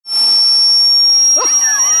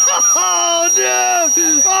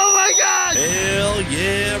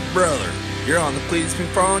Cleetus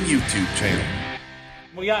McFarland YouTube channel.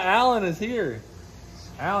 We got Alan is here.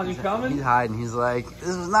 Alan, you coming? He's hiding. He's like, this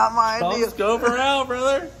was not my idea. Don't scope her out,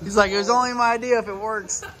 brother. He's like, it was only my idea if it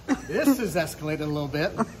works. This has escalated a little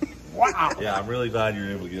bit. Wow. Yeah, I'm really glad you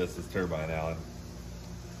were able to get us this turbine, Alan.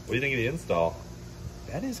 What do you think of the install?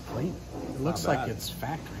 That is clean. It looks like it's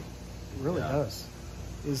factory. It really does.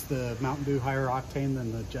 Is the Mountain Dew higher octane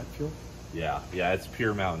than the jet fuel? Yeah, it's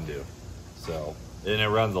pure Mountain Dew. So, and it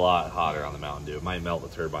runs a lot hotter on the Mountain Dew. It might melt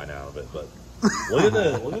the turbine out of it, but look at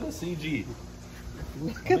the CG.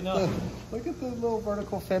 Look at the little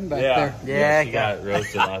vertical fin back Yeah. there. Yeah, She got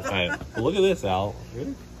roasted last night. But look at this, Al.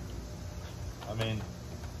 I mean,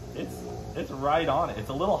 it's right on it. It's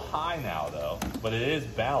a little high now though, but it is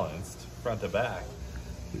balanced front to back.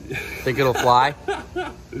 Think it'll fly?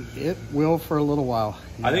 It will for a little while.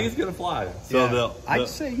 Yeah. I think it's gonna fly. So I'd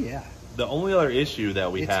say yeah. the only other issue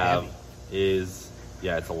that we It's have heavy. is,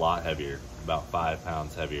 it's a lot heavier, about 5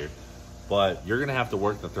 pounds heavier. But you're gonna have to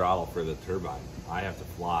work the throttle for the turbine. I have to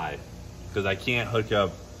fly because we can't hook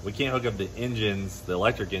up the engines, the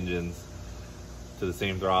electric engines, to the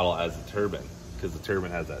same throttle as the turbine because the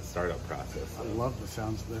turbine has that startup process. I love the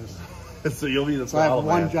sounds of this. So you'll be the So I have throttle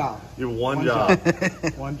one man. job. You have one job.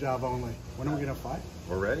 One job only. When are we gonna fly?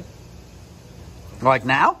 We're ready. Like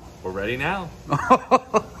now? We're ready now.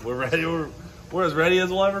 We're ready. We're as ready as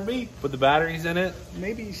we'll ever be. Put the batteries in it.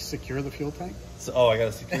 Maybe secure the fuel tank. So, I got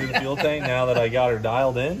to secure the fuel tank now that I got her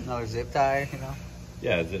dialed in. Another zip tie, you know?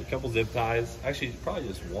 Yeah, a couple zip ties. Actually, probably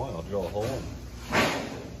just one. I'll drill a hole in.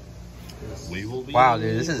 We will be. Wow,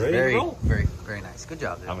 dude, this is ready to very, roll. very, very nice. Good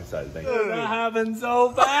job, dude. I'm excited. Thank you. That happened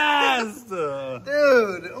so fast.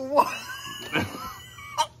 Dude, what?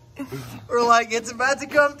 We're like, it's about to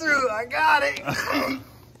come through. I got it.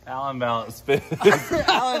 Alan balance spin.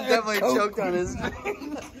 Alan definitely choked on his.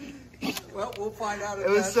 Well, we'll find out. It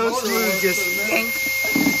was so smooth, just stink.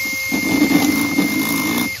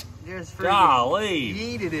 Just freaking Golly.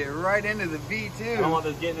 yeeted it right into the V2. I don't want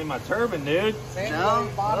this getting in my turbine, dude. No,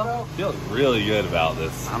 I feel really good about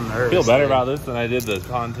this. I'm nervous. I feel better dude. about this than I did the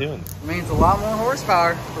pontoon. I mean, it's a lot more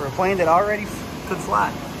horsepower for a plane that already could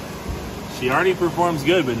fly. She already performs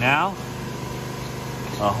good, but now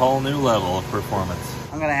a whole new level of performance.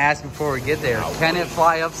 I'm gonna ask before we get there. Can it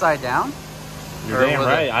fly upside down? You're Or damn will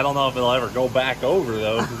right. it- I don't know if it'll ever go back over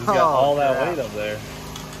though, because it's got Oh, all that crap. weight up there.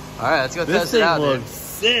 All right, let's go This test it thing out, looks dude.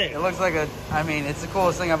 sick. It looks like I mean, it's the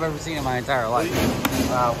coolest thing I've ever seen in my entire life.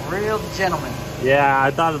 Real gentleman. Yeah, I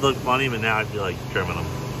thought it looked funny, but now I feel like trimming them.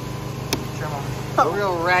 Trim on. A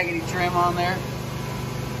real raggedy trim on there.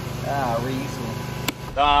 Ah, reusable.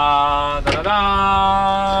 Da, da,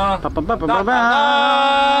 da, da.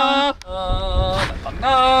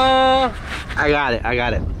 I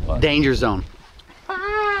got it. What? Danger zone.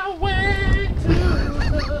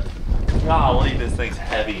 Golly, this thing's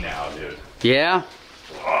heavy now, dude. Yeah?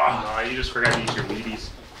 Oh, you just forgot to use your Wheaties.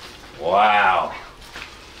 Wow.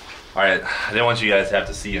 All right, I didn't want you guys to have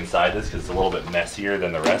to see inside this because it's a little bit messier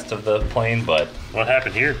than the rest of the plane, but What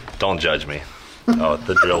happened here? don't judge me. Oh,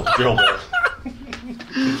 the drill bit.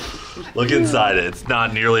 Look inside it. It's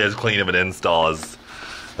not nearly as clean of an install as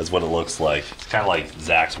what it looks like. It's kind of like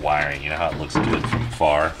Zach's wiring. You know how it looks good from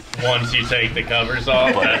far? Once you take the covers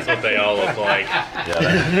off, that's what they all look like.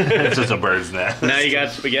 Yeah, it's just a bird's nest. Now you got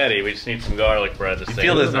spaghetti. We just need some garlic bread to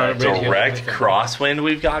Feel this direct crosswind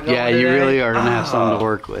we've got going Yeah, you today? really are gonna have something to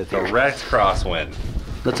work with. here. Direct crosswind.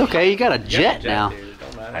 That's okay. You got a jet now. Dude, it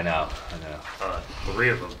don't matter. I know. 3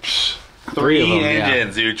 of them. Three of them, yeah.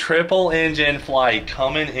 engines, dude. Triple engine flight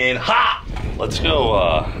coming in hot. Let's go.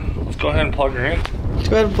 Let's go ahead and plug her in. Let's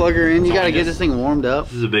go ahead and plug her in. You gotta get this thing warmed up.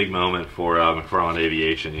 This is a big moment for McFarland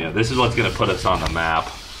Aviation. Yeah, this is what's going to put us on the map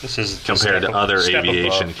This is compared to other step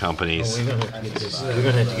aviation above. companies. We're gonna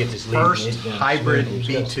have to get this First hybrid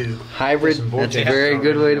B2. Hybrid. That's a very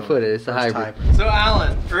good way to put it. It's a hybrid. So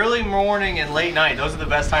Alan, early morning and late night, those are the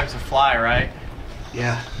best times to fly, right?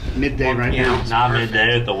 Yeah, midday right now. Not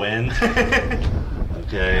midday with the wind.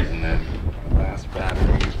 Okay, and then last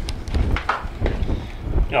battery.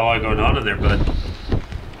 Yeah, I go down to there, but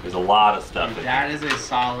There's a lot of stuff in That here. is a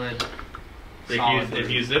solid. if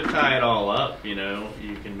you zip tie it all up, you know,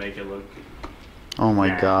 you can make it look. Oh my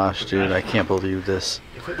gosh, dude! I can't believe this.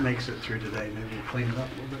 If it makes it through today, maybe we'll clean it up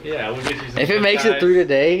a little bit. Yeah, we'll get you some If it zip makes it ties. through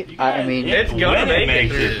today, I mean, It's gonna When it make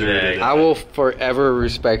makes it through today. I will forever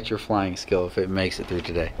respect your flying skill if it makes it through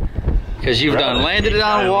today. Because you've done landed it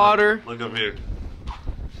on water. Look up here.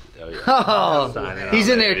 Oh, he's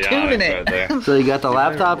in there tuning it. So you got the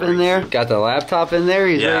laptop in there. Got the laptop in there.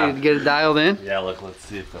 He's ready to get it dialed in. Yeah, look, let's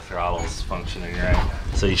see if the throttle's functioning right.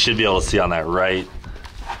 So you should be able to see on that right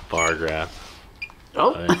bar graph.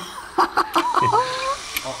 Oh,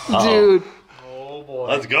 Dude. Oh boy.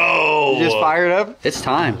 Let's go. You just fired up? It's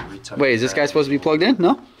time. Wait, is this guy supposed to be plugged in?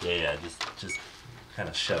 No? Yeah, just kind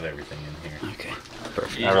of shove everything in here. Okay,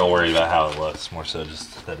 perfect. I'm not real worried about how it looks, more so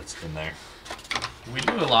just that it's in there. We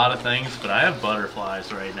do a lot of things, but I have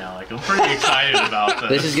butterflies right now. Like, I'm pretty excited about this.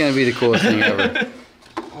 This is gonna be the coolest thing ever.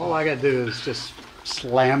 All I gotta do is just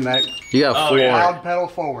slam that You gotta floor it. loud pedal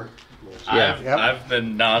forward. Yeah. I've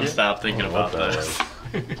been non-stop thinking about this.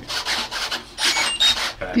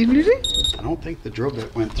 I don't think the drill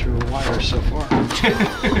bit went through a wire so far.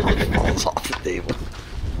 Falls off the table.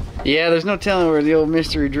 Yeah, there's no telling where the old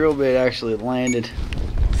mystery drill bit actually landed.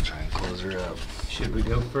 Let's try and close her up. Should we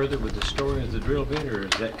go further with the story of the drill bit, or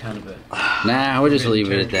is that kind of a... Nah, we'll just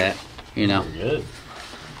leave it at that. You know, Good.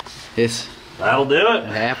 That'll do it. It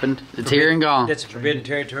happened. It's here and gone. That's forbidden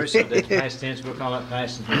territory, so that's past tense. We'll call it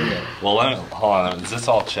past and through that. Well, hold on. Is this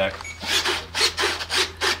all checked?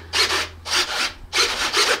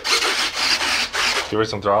 Give her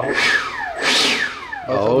some throttle.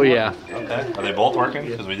 Oh yeah. Okay. Are they both working?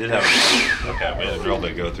 Because we did have. Okay, we had a drill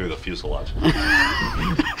bit go through the fuselage.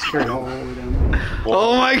 Straight all the way down.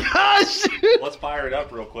 Oh my gosh, dude. Let's fire it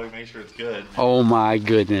up real quick. Make sure it's good. Oh my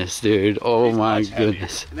goodness, dude. Oh my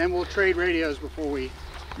goodness. And then we'll trade radios before we...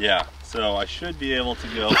 Yeah. So I should be able to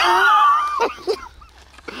go.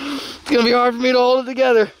 It's gonna be hard for me to hold it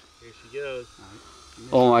together. Here she goes.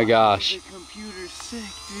 Oh my gosh. The computer's sick,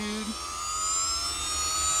 dude.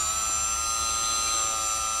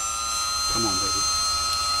 Come on, baby.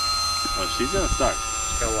 Oh, she's gonna start.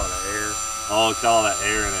 She's got a lot of air. Oh, it's got all that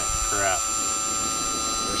air in it. Crap.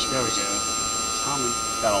 There she goes. It's humming.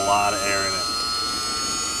 Got a lot of air in it.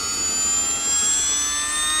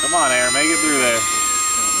 Come on, air. Make it through there.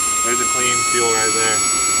 There's a clean fuel right there.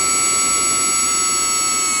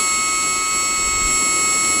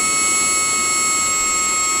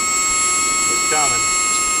 It's coming.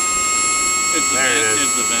 Is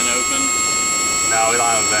the vent open? No, we don't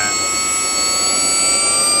have a vent.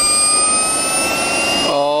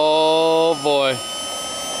 Oh boy.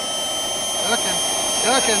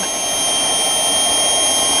 Ducking.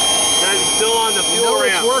 Guys, it's still on the You fuel know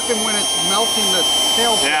ramp. it's working when it's melting the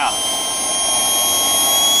tail. Yeah.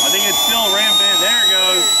 I think it's still ramping. There it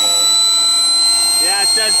goes. Yeah, it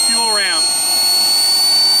says fuel ramp.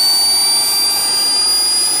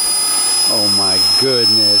 Oh my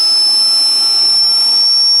goodness.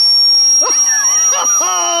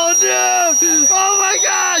 Oh dude! Oh my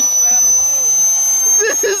gosh!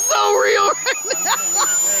 This is so real right now!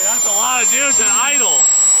 Hey, that's a lot of juice and idle.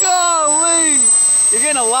 Golly! You're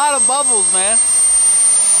getting a lot of bubbles, man.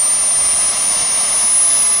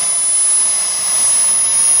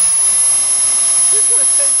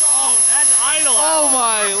 Oh, that's idle. Oh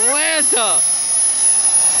my Lanta!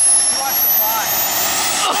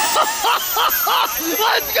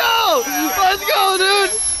 Let's go! Let's go,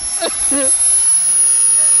 dude!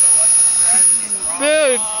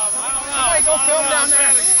 Dude! Go film down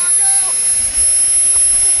there.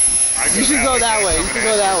 You should go that way. You should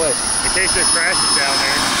go that way. In case it crashes down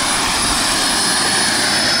there.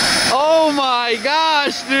 Oh my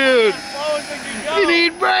gosh, dude! You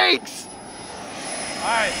need brakes!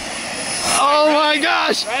 Alright. Oh my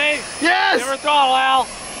gosh! Ready? Yes! Give her throttle, Al.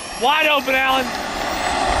 Wide open, Alan.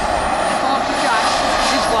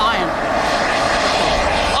 She's flying.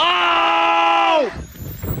 Oh!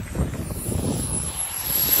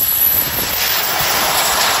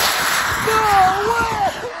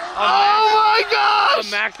 Oh my gosh! A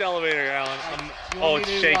max elevator, Alan. Oh, it's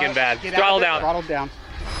shaking bad. Throttle down. Throttle down.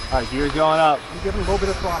 All right, gear's going up. You give him a little bit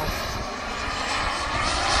of throttle.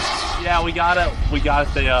 Yeah, we gotta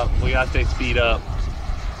stay up. We gotta stay speed up.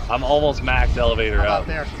 I'm almost max elevator How up. about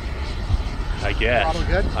there? I guess. Throttle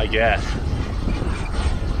good? I guess.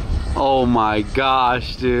 Oh my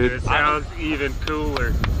gosh, dude. It sounds even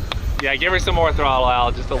cooler. Yeah, give her some more throttle,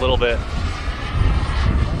 Al, just a little bit.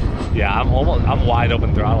 Yeah, I'm wide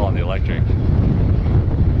open throttle on the electric.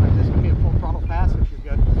 Alright, this is gonna be a full throttle pass if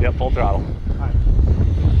you're good. Yep, full throttle. Alright.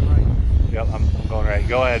 Right. Yep, I'm going right.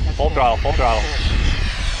 Go ahead, full throttle, full throttle.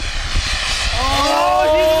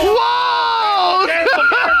 Oh! Whoa! Dude!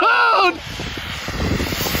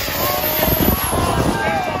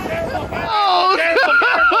 Oh, dude!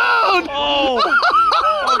 Oh!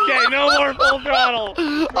 Okay, no more full throttle.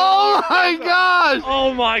 Oh my gosh!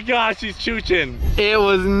 Oh my gosh, she's chooching. It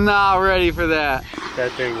was not ready for that.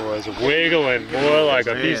 That thing was wiggling more like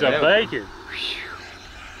a piece of bacon.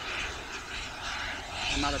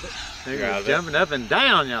 I'm out of it. They're jumping up and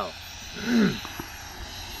down, y'all.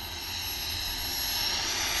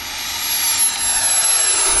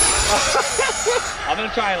 I'm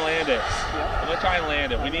gonna try and land it. I'm gonna try and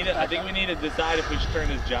land it. We need it. I think we need to decide if we should turn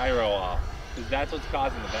this gyro off, because that's what's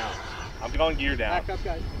causing the bounce. I'm going gear down. Back up,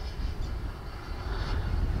 guys.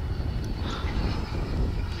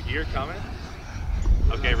 The gear coming?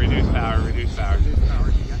 Okay, reduce power, reduce power. Reduce power.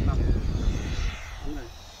 You got nothing.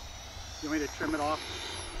 You want me to trim it off?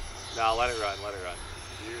 No, let it run, let it run.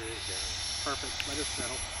 Perfect. Let it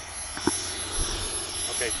settle.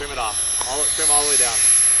 Okay, trim it off. Trim all the way down.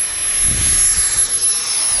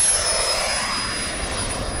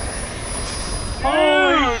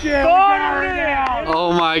 Holy shit!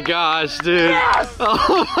 Oh my gosh, dude! Yes!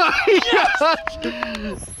 Oh my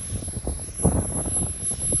gosh!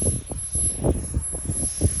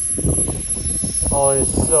 Oh,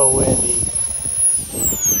 it's so windy.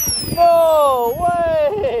 No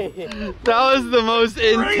way! That was the most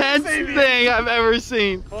intense thing I've ever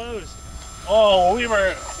seen. Close. Oh, we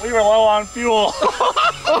were low on fuel.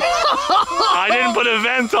 I didn't put a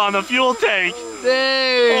vent on the fuel tank.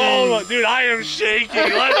 Dang! Oh, dude, I am shaking.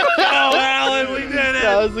 Let's go, Alan. We did it.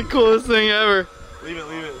 That was the coolest thing ever. Leave it,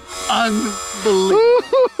 leave it. Unbelievable.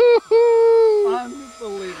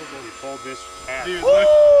 Unbelievable. We pulled this cat. Dude,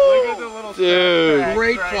 look at the little dude.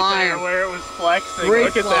 Great right flying. there where it was flexing. Great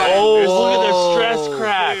look at flying. that. Oh, look at the stress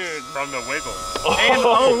cracks. Dude, from the wiggle. And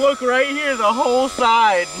oh, look right here, the whole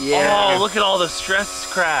side. Yeah. Oh, look at all the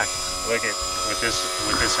stress cracks. Look at with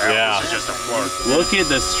this out, this is just a float. Look at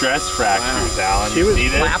the stress fractures, Alan. She You was see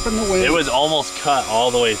this? flapping the wings. It was almost cut all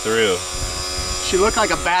the way through. She looked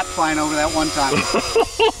like a bat flying over that one time.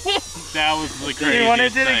 That was the craziest Dude, when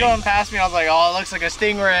it did thing. it going past me, I was like, oh, it looks like a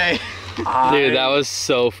stingray. Dude, that was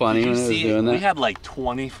so funny when it was doing We that. had like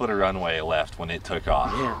 20 foot of runway left when it took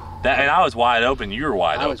off. Yeah. And I was wide open, you were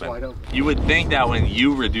wide open. I was wide open. You would think that when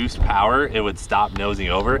you reduced power, it would stop nosing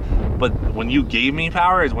over. But when you gave me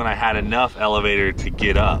power is when I had enough elevator to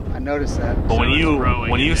get up. I noticed that. But when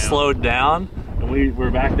you slowed down, and we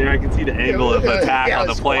were back there, I could see the angle of attack on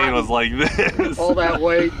the plane was like this. All that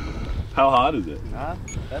weight. How hot is it?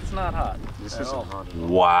 That's not hot. This isn't hot at all.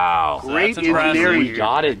 Wow. Great That's impressive. engineering. We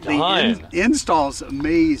got it done. The install's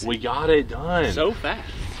amazing. We got it done. So fast.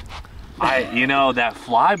 You know, that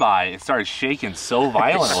flyby, it started shaking so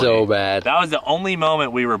violently. So bad. That was the only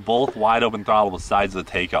moment we were both wide open throttle besides the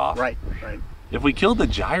takeoff. Right, right. If we killed the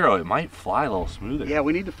gyro, it might fly a little smoother. Yeah,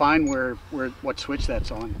 we need to find what switch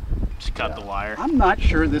that's on. Just cut the wire. I'm not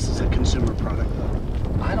sure this is a consumer product though.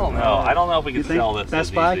 I don't know. I don't know if we can think sell this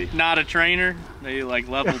Best as Buy? easy. Not a trainer. Maybe like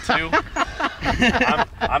level 2.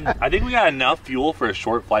 I think we got enough fuel for a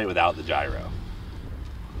short flight without the gyro.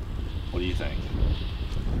 What do you think?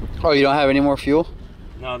 Oh, you don't have any more fuel?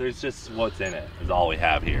 No, there's just what's in it is all we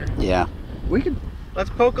have here. Yeah. We could.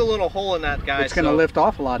 Let's poke a little hole in that guy. It's going to lift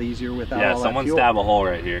off a lot easier without Yeah, all that someone fuel. stab a hole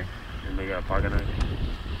right here. And we got a parking lot.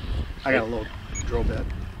 I got a little drill bit.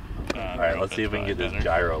 All right, let's see if we can get this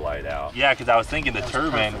gyro light out. Yeah, because I was thinking the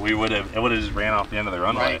turbine, it would have just ran off the end of the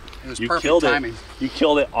runway. Right. It was You perfect killed timing. it. You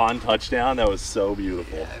killed it on touchdown. That was so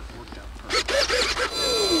beautiful. Yeah, it worked out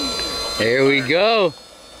perfect. There we go.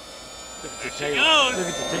 There she goes. Look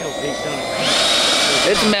at the tail piece on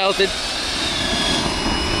it. It's melted.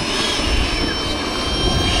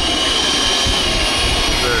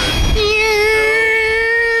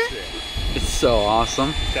 It's so awesome.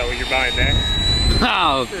 Is that what you're buying there?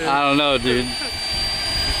 Oh, I don't know, dude.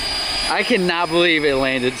 I cannot believe it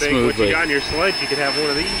landed Think what you smoothly. got on your sled, you could have one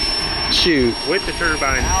of these Shoot. with the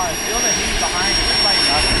turbine. Alan, feel the heat behind it. It's like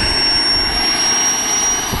nothing.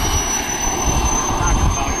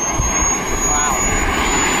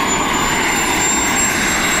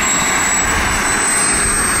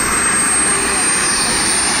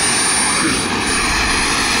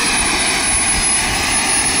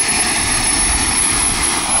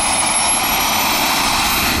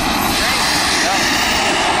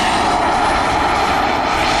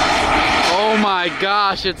 Oh my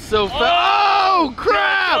gosh, it's so fast. Oh,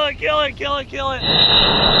 crap! Kill it, kill it, kill it.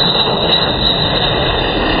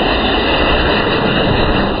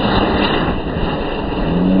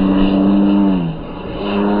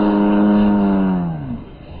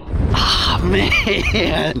 Oh,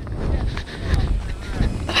 man.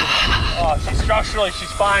 Oh,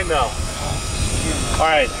 she's fine though. All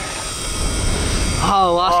right.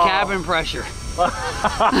 Oh, lost cabin pressure.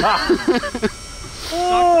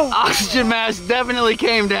 Oxygen mask definitely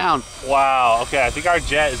came down. Wow, okay, I think our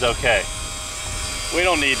jet is okay. We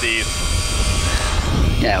don't need these.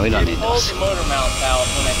 Yeah, we don't need Hold those. the motor mounts out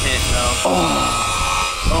when it hit,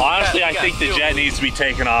 though. Honestly, I think the jet needs to be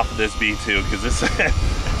taken off of this B2 because this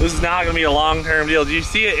this is not gonna be a long-term deal. Did you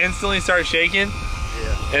see it instantly start shaking?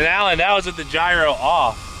 Yeah. And Alan, that was with the gyro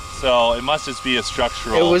off. So it must just be a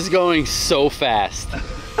structural. It was going so fast.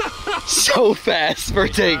 So fast for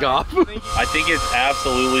takeoff. I think it's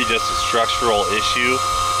absolutely just a structural issue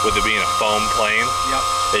with it being a foam plane. Yep.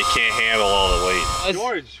 They can't handle all the weight.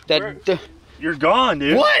 George, you're gone,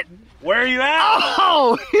 dude. What? Where are you at?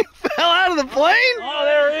 Oh, he fell out of the plane? Oh,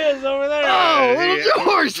 there he is over there. Oh, little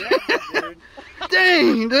George.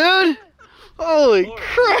 Dang, dude. Holy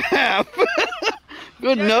crap.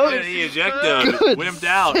 Good note. He ejected. Good Wimped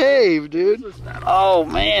out. save, dude. Oh,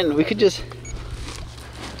 man. We could just...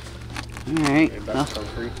 All right.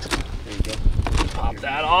 Pop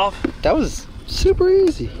that off. That was super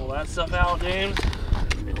easy. Pull that stuff out, James.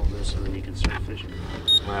 Middle this and then you can start fishing. I'm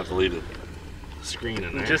gonna have to leave the screen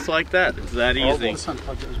in there. Just like that. It's that easy.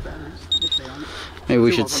 Maybe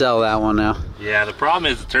we should sell that one now. Yeah, the problem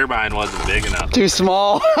is the turbine wasn't big enough. Too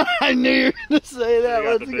small. I knew you were gonna say that.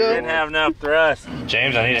 Let's Didn't go. have enough thrust.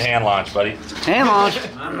 James, I need a hand launch, buddy. Hand launch. You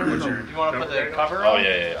want to put the cover Oh on?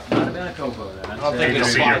 yeah. I don't think You'll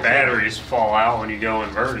it's see your batteries fall out when you go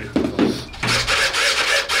inverted.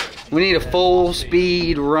 We need a full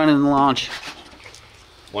speed running launch.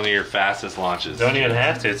 One of your fastest launches. Don't even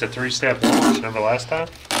have to. It's a 3-step launch. Remember last time?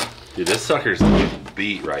 Dude, this sucker's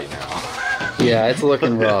beat right now. Yeah, it's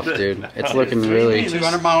looking rough, dude. It's looking really...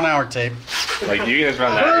 200-mile-an-hour tape. Like, you can just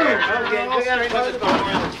run that.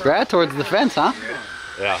 Right towards the fence, huh?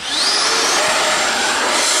 Yeah.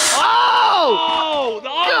 Oh!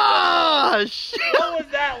 Gosh! What was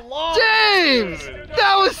that launch? James!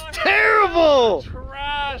 That was terrible!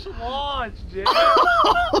 Trash launch, James.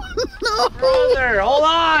 Oh, no! Brother, hold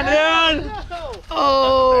on, dude.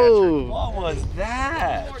 Oh! What was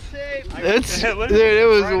that? It's, dude, it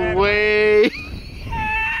was way...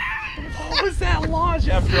 What was that launch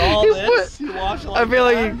after all this? You launched I feel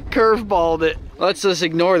like you curveballed it. Let's just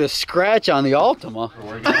ignore the scratch on the Ultima.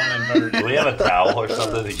 Do we have a towel or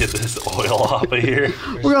something to get this oil off of here?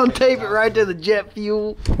 We're gonna tape it right to the jet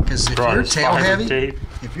fuel. Because if you're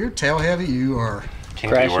tail heavy, you are...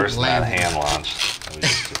 Can't be worse than that hand launch that we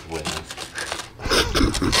just witnessed.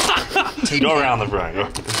 Go around the front. Go.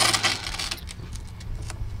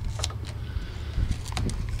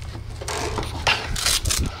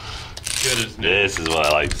 This is what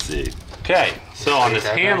I like to see. Okay, so on this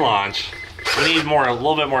hand launch, we need a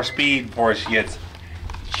little bit more speed before she gets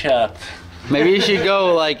chucked. Maybe you should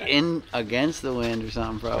go like in against the wind or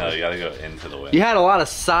something, probably. No, you gotta go into the wind. You had a lot of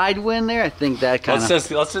side wind there. I think that kind of.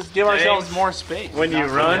 Let's just give ourselves more space. When you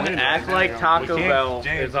run, act like Taco Bell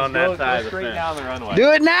is on that side of the fence. Down the runway.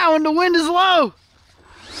 Do it now when the wind is low.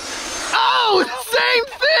 Oh, same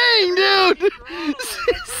thing, dude.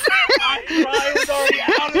 I was already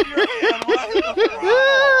out of your hand.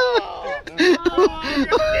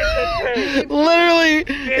 Literally,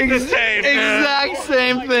 exact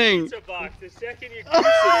same thing. The second you goose it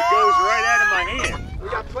goes right out of my hand. We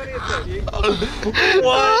got plenty of time.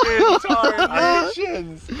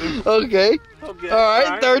 Okay. All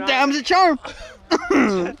right. Third time's a charm.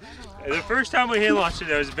 The first time we hand launched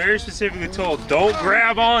it, I was very specifically told, don't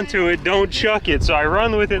grab onto it, don't chuck it. So I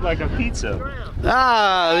run with it like a pizza.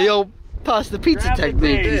 Ah, the old pasta pizza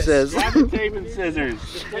technique, he says. Grab the tape and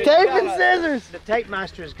scissors. Tape and scissors. The tape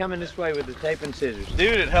master is coming this way with the tape and scissors.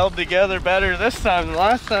 Dude, it held together better this time than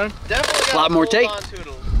last time. Definitely got A lot more tape.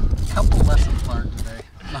 Couple lessons learned today.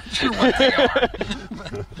 I'm not sure what they are.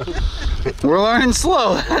 We're learning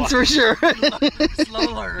slow, that's for sure.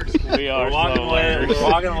 Slow learners. We are walking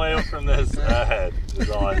away from this ahead. Is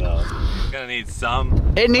all I know. Gonna need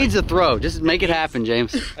some. It needs a throw. Just make it happen,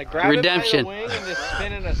 James. Like grab Redemption. it by the wing and just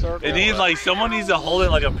spin in a circle. It needs someone needs to hold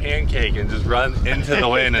it like a pancake and just run into the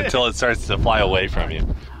wind until it starts to fly away from you.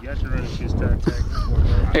 You got to run a two-stack tag.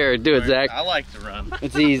 Here, do it, Zach. I like to run.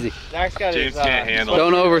 It's easy. Zach's got James his, can't handle it.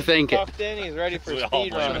 Don't overthink it. tucked in. He's ready for We all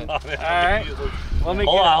speed blame running. it on it. Alright. Let me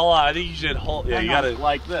Hold get on. I think you should hold. Yeah, you gotta.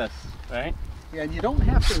 like this, right? Yeah, and you don't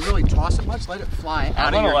have to really toss it much. Let it fly out of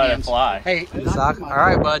I'm gonna your let hands. it fly. Hey, Sock. All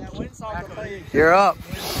right, bud. You're up.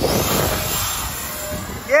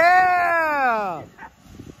 Yeah!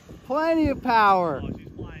 Plenty of power. She's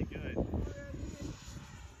flying good.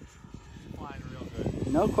 She's flying real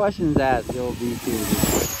good. No questions asked, it'll be too.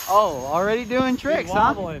 Oh, already doing tricks,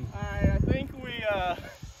 huh? I think we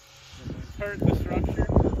hurt the structure.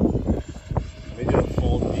 We do a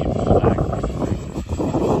full deep pull back.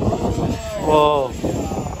 Whoa.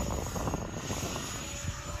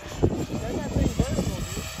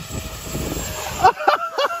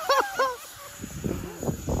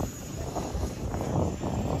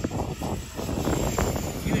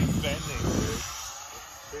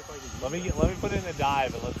 Let me put it in a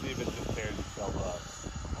dive and let's see if it just tears itself up.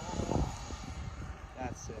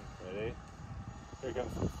 That's sick. Ready? Here it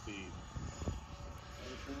up some speed.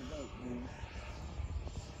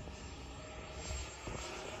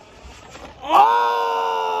 Oh!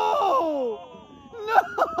 No!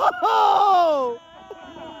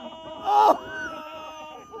 Oh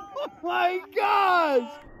my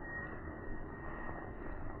gosh!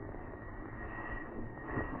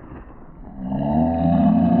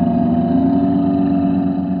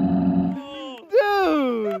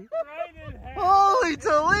 Dude! Holy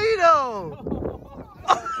Toledo!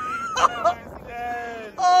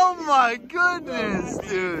 Oh my goodness,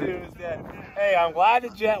 dude! Hey, I'm glad the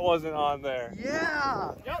jet wasn't on there.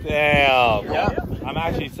 Yeah! Damn. Yep. I'm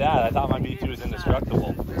actually sad. I thought my B2 was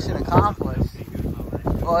indestructible. Mission accomplished.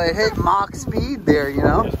 Well, it hit Mach speed there, you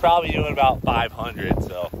know? It was probably doing about 500,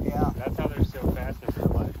 so. Yeah. That's how they're so fast in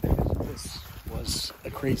real life. This was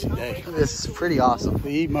a crazy day. This is pretty awesome.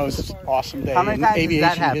 The most awesome day How many in times has aviation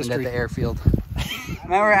that happened history. at the airfield?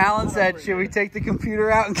 Remember Alan said, should we take the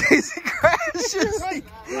computer out in case it crashes? I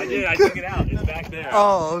did. I took it out. It's back there.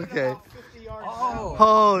 Oh, okay. Oh.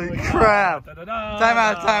 Holy crap. Time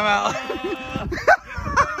out.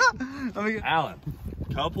 Let me... Alan,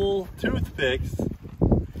 couple toothpicks.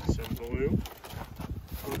 Some glue.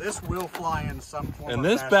 Well, this will fly in some form. And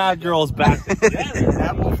this bad girl's back together.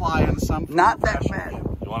 That will fly in some form. Not of that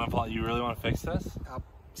fashion. bad. You really want to fix this?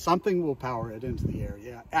 Something will power it into the air.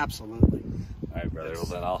 Yeah, absolutely. All right, brother. Well,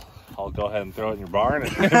 then I'll go ahead and throw it in your barn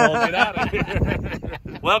and we'll get out of here.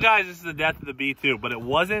 Well, guys, this is the death of the B2, but it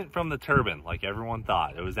wasn't from the turbine like everyone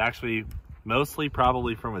thought. It was actually mostly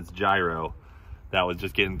probably from its gyro that was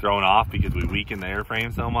just getting thrown off because we weakened the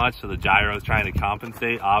airframe so much. So the gyro is trying to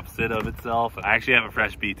compensate opposite of itself. I actually have a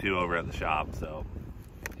fresh B2 over at the shop, so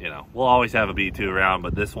you know, we'll always have a B2 around,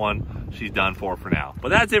 but this one, she's done for now. But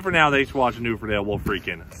that's it for now. Thanks for watching New for Dale. We'll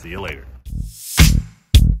freaking see you later.